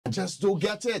just don't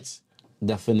get it.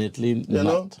 Definitely You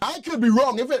know, I could be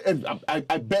wrong. If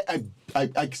I bet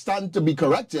I stand to be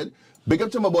corrected. Big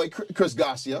up to my boy Chris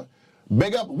Garcia.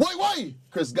 Big up, why?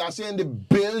 Chris Garcia in the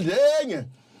building.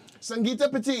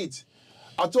 Sangeeta Petit.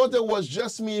 I thought it was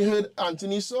just me heard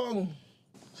Anthony's song.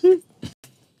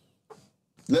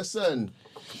 Listen,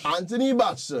 Anthony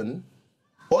Batson.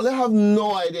 All I have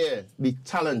no idea the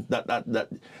talent that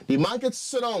the man can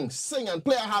sit down, sing and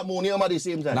play a harmonium at the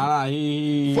same time. Nah,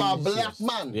 he for a black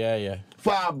man. Yeah.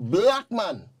 For a black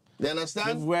man. You understand?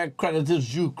 Give where credit is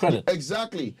due credit.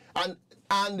 Exactly.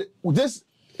 And this,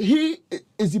 he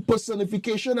is the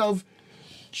personification of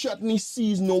chutney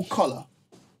sees no color.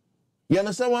 You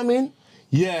understand what I mean?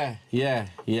 Yeah, You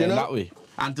know? that way.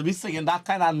 And to be singing that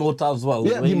kind of note as well.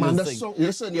 Yeah, the man that song.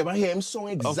 Listen, you ever hear him song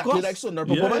exactly like Sundar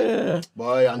Pichai? Yeah.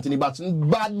 Boy, Anthony Batson,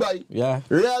 bad boy. Yeah.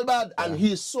 Real bad. And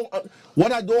he's so...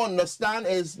 what I don't understand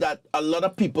is that a lot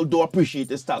of people don't appreciate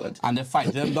his talent. And they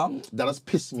fight them down. That has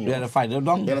pissed me off. Yeah, they fight them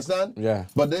down. You understand? Yeah.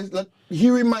 But like,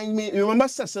 he reminds me... You remember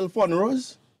Cecil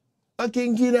Fonrose? Okay,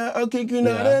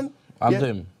 then? I'm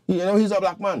him. You know, he's a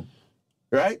black man.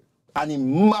 Right? And he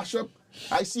mash up...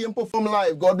 I see him perform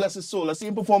live. God bless his soul. I see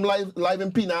him perform live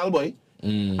in Penal, boy.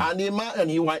 And he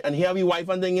have his wife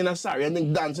and thing in a sari and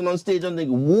then dancing on stage and think,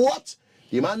 what?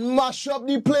 The man mash up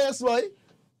the place, boy.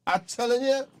 I'm telling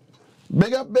you.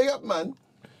 Big up, man.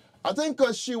 I think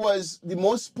because she was the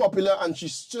most popular and she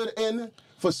stood in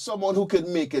for someone who could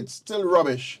make it. Still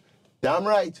rubbish. Damn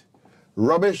right.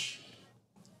 Rubbish.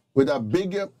 With a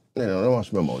big... don't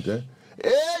wash my mouth, eh?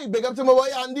 Hey, big up to my boy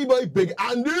Andy, boy. Big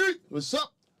Andy. What's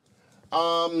up?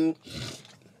 Nyla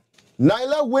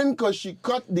win because she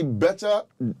cut the better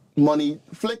money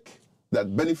flick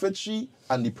that benefits she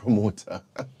and the promoter.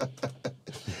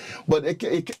 But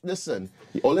listen,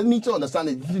 all you need to understand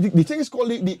is the thing is called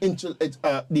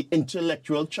the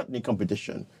intellectual chutney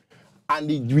competition. And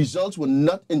the results were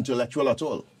not intellectual at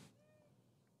all.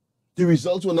 The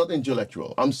results were not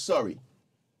intellectual. I'm sorry.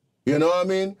 You know what I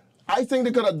mean? I think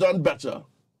they could have done better.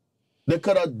 They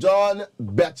could have done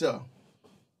better.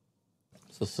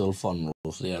 Cecil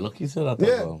Fonrose. Yeah, look, he said that.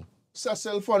 Yeah.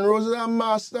 Cecil Fonrose is a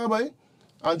master, boy.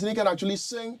 Anthony can actually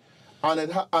sing and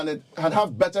it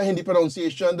have better Hindi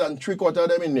pronunciation than 3/4 of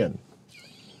them Indian.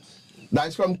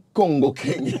 That's from Congo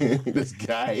King, this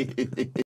guy.